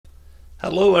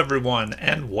Hello everyone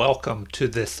and welcome to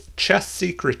this Chess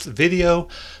Secrets video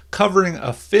covering a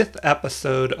 5th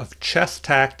episode of chess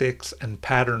tactics and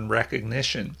pattern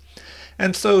recognition.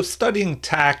 And so studying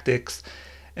tactics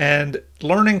and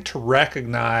learning to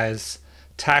recognize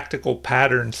tactical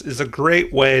patterns is a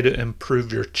great way to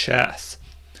improve your chess.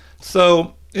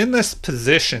 So in this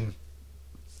position,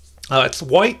 it's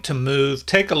white to move.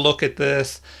 Take a look at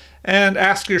this and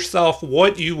ask yourself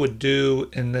what you would do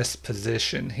in this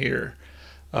position here.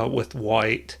 With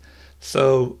white.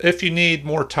 So if you need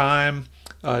more time,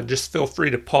 just feel free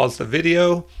to pause the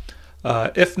video.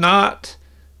 If not,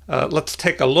 let's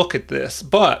take a look at this.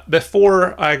 But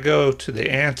before I go to the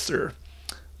answer,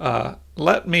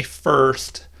 let me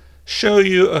first show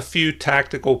you a few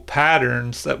tactical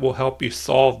patterns that will help you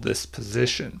solve this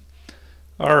position.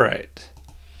 All right.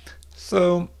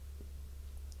 So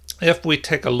if we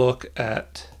take a look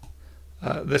at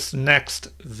this next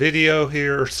video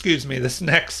here, this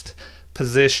next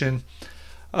position,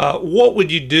 what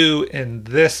would you do in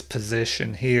this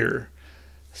position here?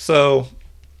 So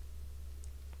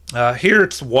here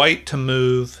it's white to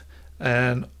move,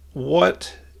 and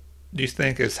what do you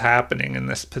think is happening in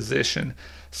this position?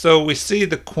 So we see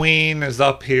the queen is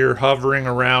up here hovering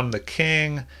around the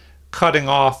king, cutting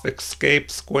off escape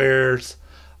squares.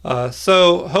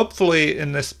 So hopefully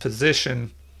in this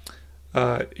position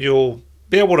you'll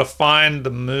be able to find the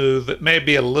move. It may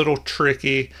be a little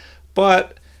tricky,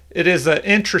 but it is an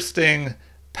interesting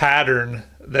pattern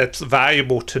that's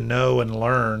valuable to know and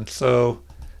learn. So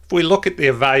if we look at the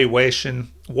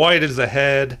evaluation, white is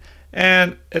ahead,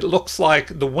 and it looks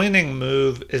like the winning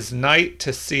move is knight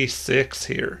to c6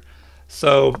 here.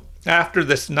 So after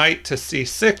this knight to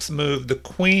c6 move, the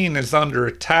queen is under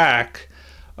attack,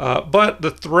 but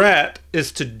the threat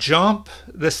is to jump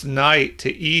this knight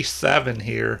to e7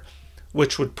 here,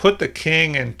 which would put the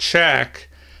king in check,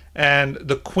 and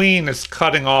the queen is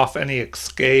cutting off any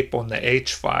escape on the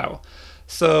h-file.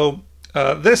 So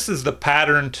this is the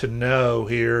pattern to know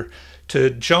here, to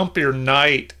jump your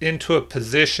knight into a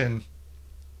position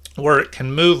where it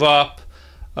can move up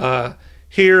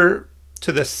here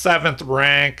to the 7th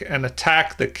rank and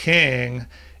attack the king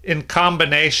in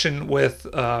combination with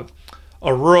a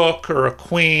rook or a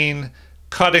queen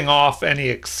cutting off any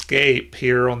escape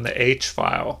here on the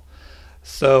h-file.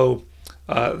 So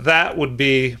that would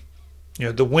be,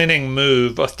 the winning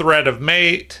move, a threat of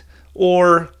mate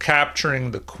or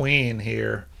capturing the queen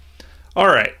here. All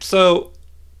right, so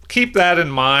keep that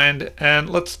in mind, and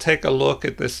let's take a look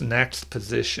at this next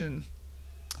position.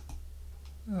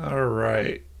 All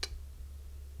right.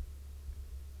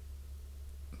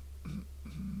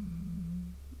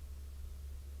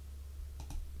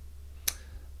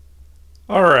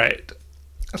 All right,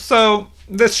 so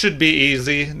this should be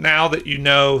easy. Now that you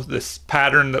know this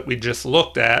pattern that we just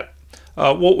looked at,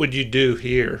 what would you do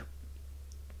here?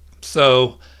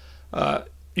 So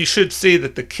you should see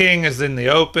that the king is in the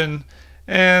open,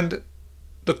 and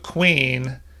the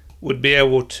queen would be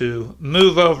able to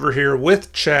move over here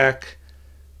with check,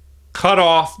 cut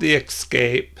off the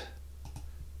escape,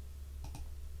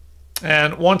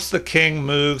 and once the king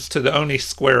moves to the only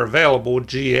square available,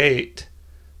 g8,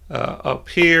 up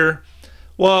here,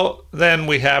 well, then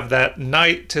we have that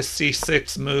knight to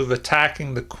c6 move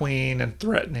attacking the queen and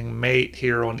threatening mate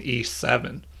here on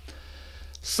e7.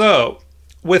 So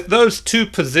with those two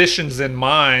positions in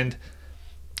mind,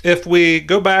 if we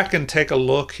go back and take a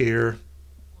look here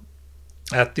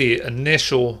at the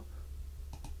initial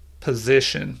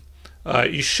position,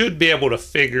 you should be able to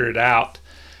figure it out.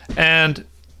 And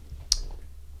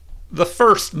the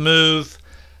first move,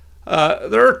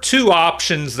 there are two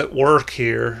options that work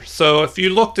here. So if you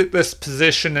looked at this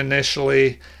position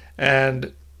initially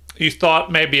and you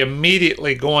thought maybe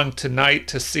immediately going to knight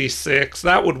to c6,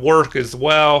 that would work as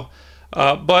well.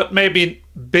 But maybe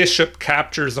bishop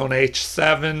captures on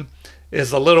h7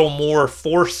 is a little more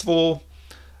forceful,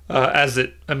 as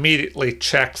it immediately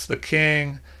checks the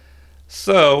king.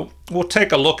 So we'll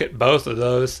take a look at both of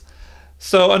those.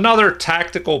 So another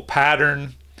tactical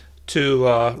pattern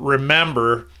to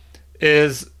remember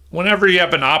is whenever you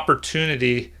have an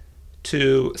opportunity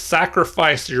to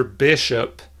sacrifice your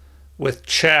bishop with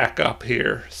check up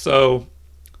here. So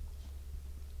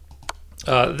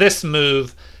this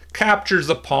move captures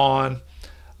a pawn,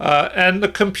 and the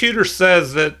computer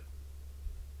says that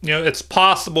it's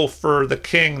possible for the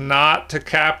king not to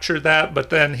capture that,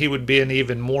 but then he would be in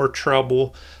even more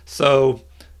trouble. So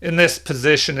in this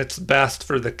position, it's best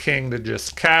for the king to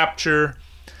just capture,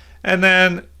 and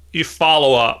then you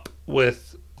follow up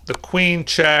with the queen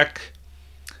check.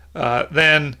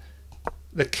 Then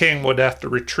the king would have to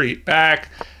retreat back.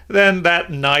 then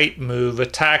that knight move,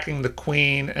 attacking the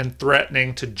queen and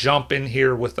threatening to jump in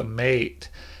here with a mate.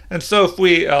 And so if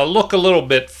we look a little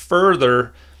bit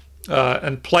further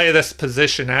and play this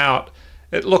position out,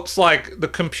 it looks like the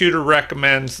computer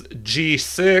recommends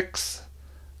g6.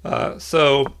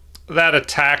 So that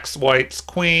attacks white's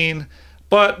queen,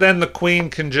 but then the queen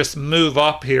can just move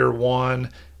up here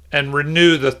one and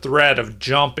renew the threat of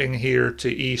jumping here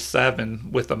to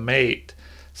e7 with a mate.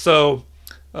 So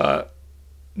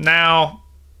now,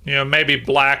 maybe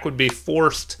black would be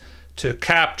forced to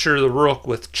capture the rook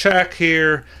with check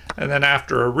here, and then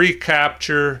after a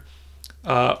recapture,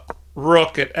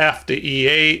 rook at f to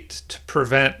e8 to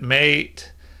prevent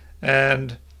mate.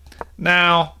 And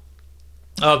now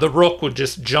the rook would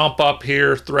just jump up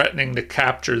here, threatening to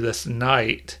capture this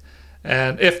knight.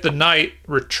 And if the knight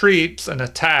retreats and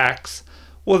attacks,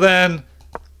 well then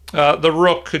the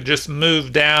rook could just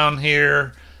move down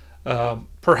here,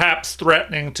 perhaps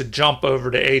threatening to jump over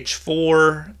to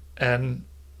h4 and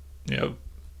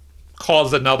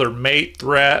cause another mate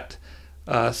threat.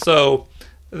 So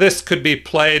this could be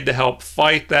played to help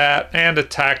fight that and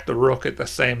attack the rook at the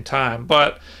same time.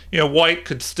 But white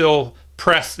could still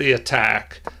press the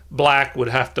attack. Black would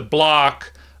have to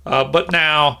block, but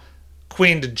now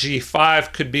queen to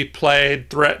g5 could be played,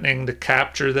 threatening to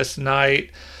capture this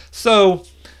knight. So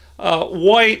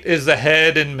white is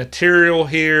ahead in material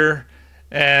here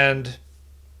and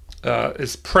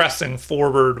is pressing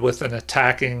forward with an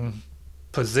attacking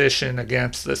position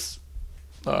against this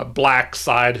black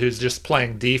side who's just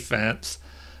playing defense.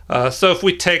 So if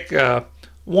we take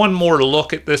one more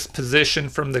look at this position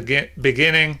from the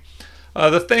beginning,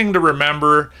 the thing to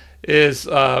remember is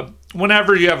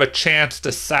whenever you have a chance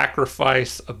to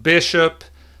sacrifice a bishop,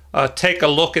 take a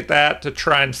look at that to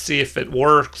try and see if it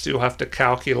works. You'll have to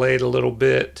calculate a little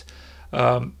bit.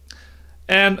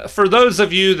 And for those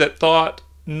of you that thought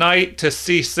knight to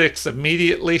c6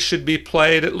 immediately should be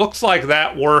played, it looks like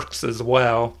that works as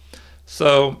well.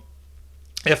 So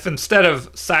if instead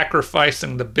of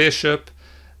sacrificing the bishop,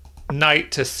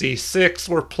 knight to c6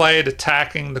 were played,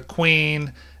 attacking the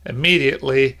queen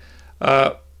immediately,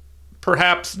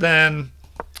 perhaps then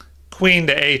queen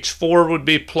to h4 would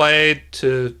be played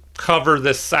to cover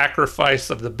this sacrifice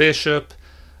of the bishop,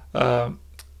 and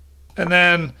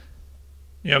then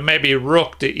maybe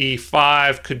rook to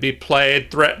e5 could be played,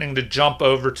 threatening to jump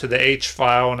over to the h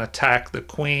file and attack the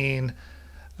queen.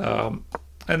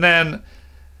 And then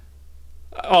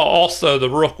also the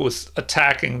rook was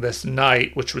attacking this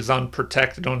knight, which was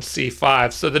unprotected on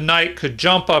c5. So the knight could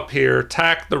jump up here,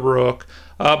 attack the rook,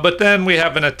 but then we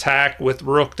have an attack with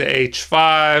rook to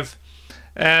h5.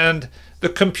 And the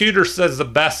computer says the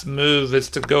best move is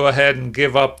to go ahead and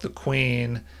give up the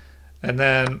queen. And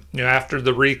then, after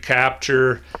the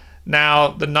recapture, now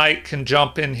the knight can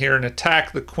jump in here and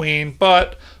attack the queen,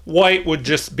 but white would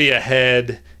just be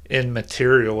ahead in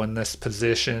material in this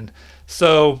position.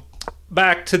 So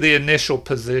back to the initial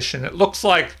position, it looks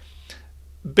like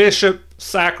bishop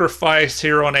sacrifice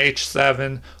here on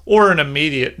h7 or an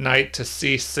immediate knight to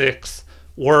c6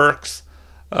 works,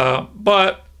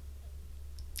 but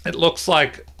it looks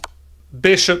like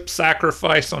bishop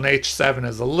sacrifice on h7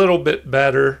 is a little bit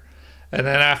better. And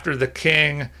then after the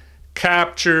king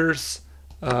captures,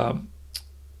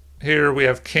 here we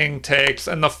have king takes,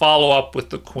 and the follow-up with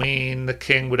the queen. The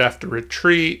king would have to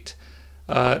retreat.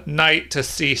 Knight to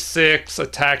c6,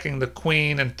 attacking the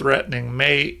queen and threatening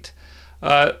mate.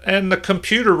 And the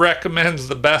computer recommends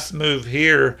the best move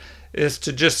here is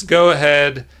to just go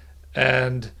ahead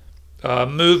and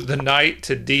move the knight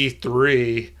to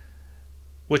d3,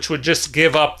 which would just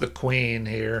give up the queen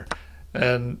here.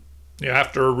 And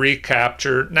after a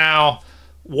recapture, now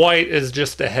white is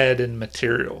just ahead in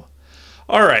material.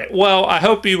 All right, well, I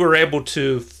hope you were able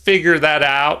to figure that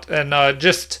out, and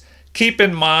just keep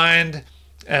in mind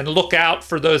and look out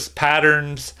for those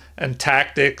patterns and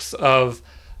tactics of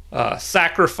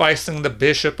sacrificing the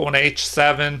bishop on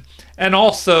h7, and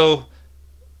also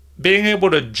being able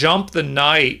to jump the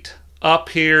knight up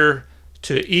here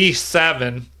to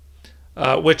e7,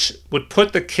 which would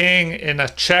put the king in a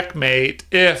checkmate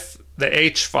if the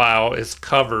h-file is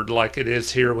covered like it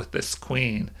is here with this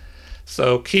queen.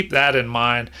 So keep that in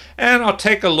mind. And I'll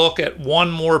take a look at one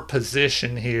more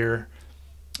position here.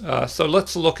 So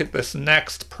let's look at this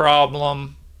next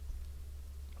problem,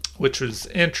 which was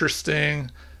interesting.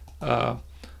 All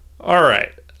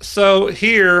right, so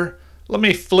here, let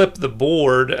me flip the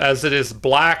board as it is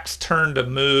black's turn to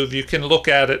move. You can look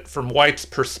at it from white's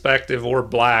perspective or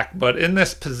black, but in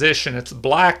this position, it's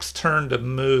black's turn to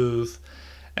move.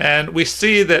 And we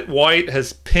see that white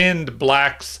has pinned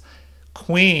black's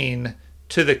queen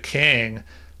to the king.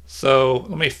 So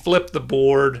let me flip the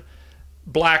board.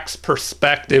 Black's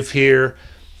perspective here.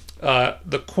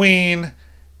 The queen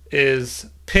is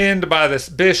pinned by this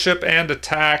bishop and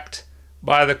attacked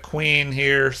by the queen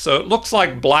here. So it looks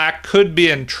like black could be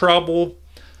in trouble.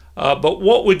 But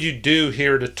what would you do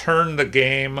here to turn the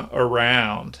game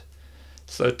around?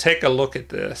 So take a look at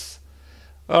this.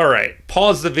 All right,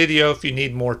 pause the video if you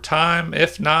need more time.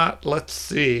 If not, let's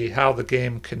see how the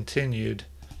game continued.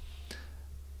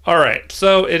 All right,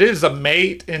 so it is a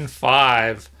mate in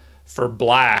 5 for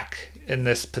black in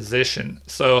this position.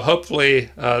 So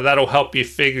hopefully that'll help you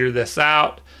figure this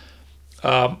out.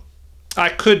 I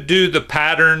could do the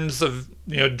patterns of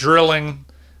drilling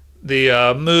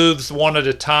the moves one at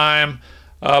a time,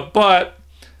 but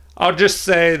I'll just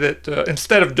say that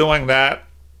instead of doing that,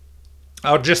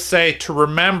 I'll just say to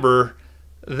remember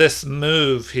this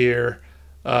move here,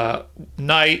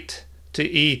 knight to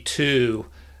e2,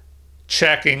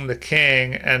 checking the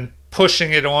king and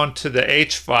pushing it onto the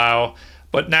h-file,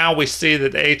 but now we see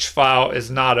that the h-file is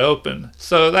not open.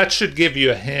 So that should give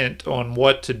you a hint on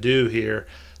what to do here.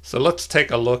 So let's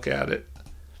take a look at it.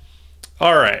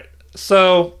 All right,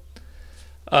 so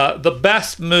the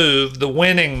best move, the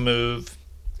winning move,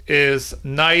 is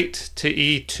knight to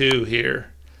e2 here.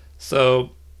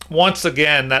 So once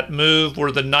again, that move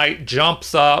where the knight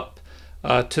jumps up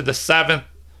to the 7th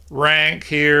rank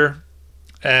here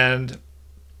and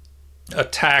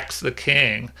attacks the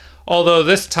king. Although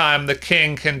this time the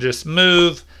king can just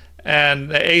move and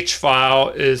the h-file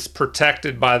is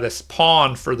protected by this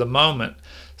pawn for the moment.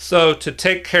 So to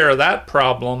take care of that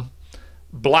problem,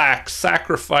 black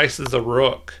sacrifices a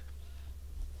rook.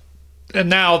 And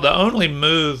now the only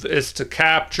move is to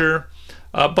capture,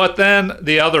 but then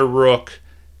the other rook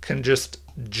can just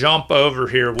jump over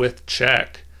here with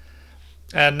check.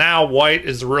 And now white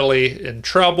is really in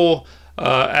trouble,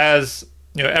 as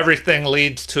everything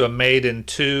leads to a mate in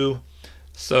 2.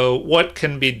 So what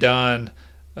can be done?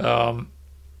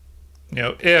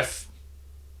 If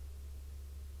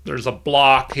there's a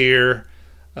block here,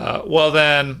 well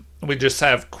then we just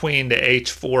have queen to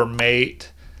h4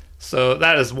 mate. So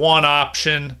that is one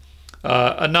option.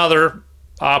 Another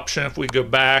option, if we go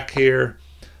back here,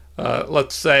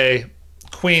 let's say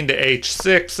queen to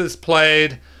h6 is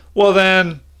played. Well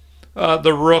then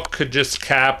the rook could just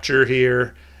capture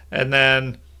here, and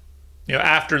then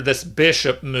after this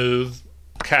bishop move,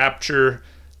 capture,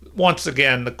 once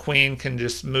again the queen can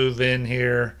just move in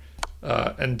here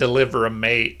and deliver a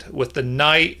mate with the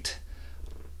knight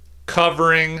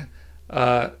covering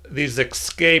these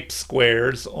escape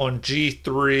squares on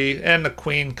g3, and the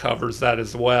queen covers that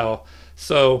as well.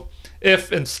 So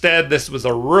if instead this was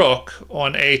a rook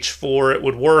on h4, it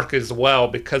would work as well,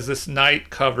 because this knight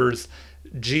covers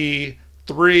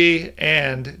g3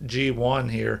 and g1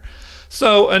 here.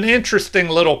 So an interesting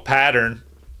little pattern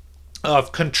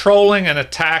of controlling and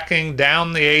attacking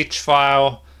down the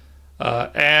h-file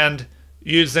and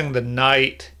using the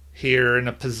knight here in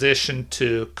a position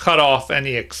to cut off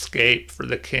any escape for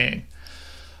the king.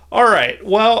 All right,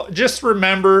 well, just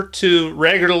remember to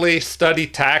regularly study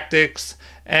tactics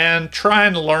and try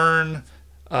and learn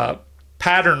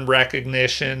pattern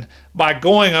recognition by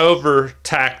going over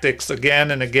tactics again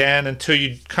and again until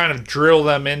you kind of drill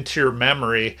them into your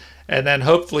memory, and then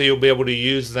hopefully you'll be able to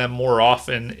use them more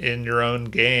often in your own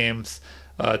games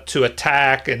to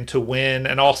attack and to win,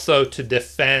 and also to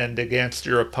defend against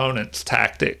your opponent's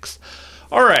tactics.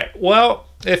 All right, well,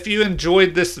 if you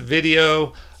enjoyed this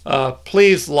video,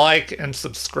 please like and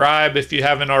subscribe if you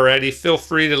haven't already. Feel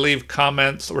free to leave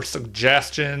comments or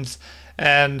suggestions,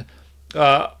 and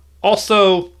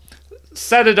also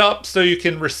set it up so you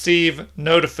can receive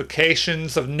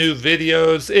notifications of new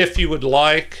videos if you would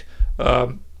like.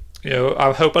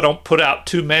 I hope I don't put out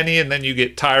too many and then you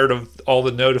get tired of all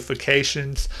the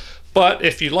notifications. But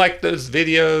if you like those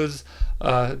videos,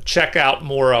 check out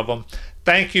more of them.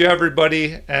 Thank you,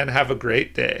 everybody, and have a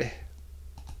great day.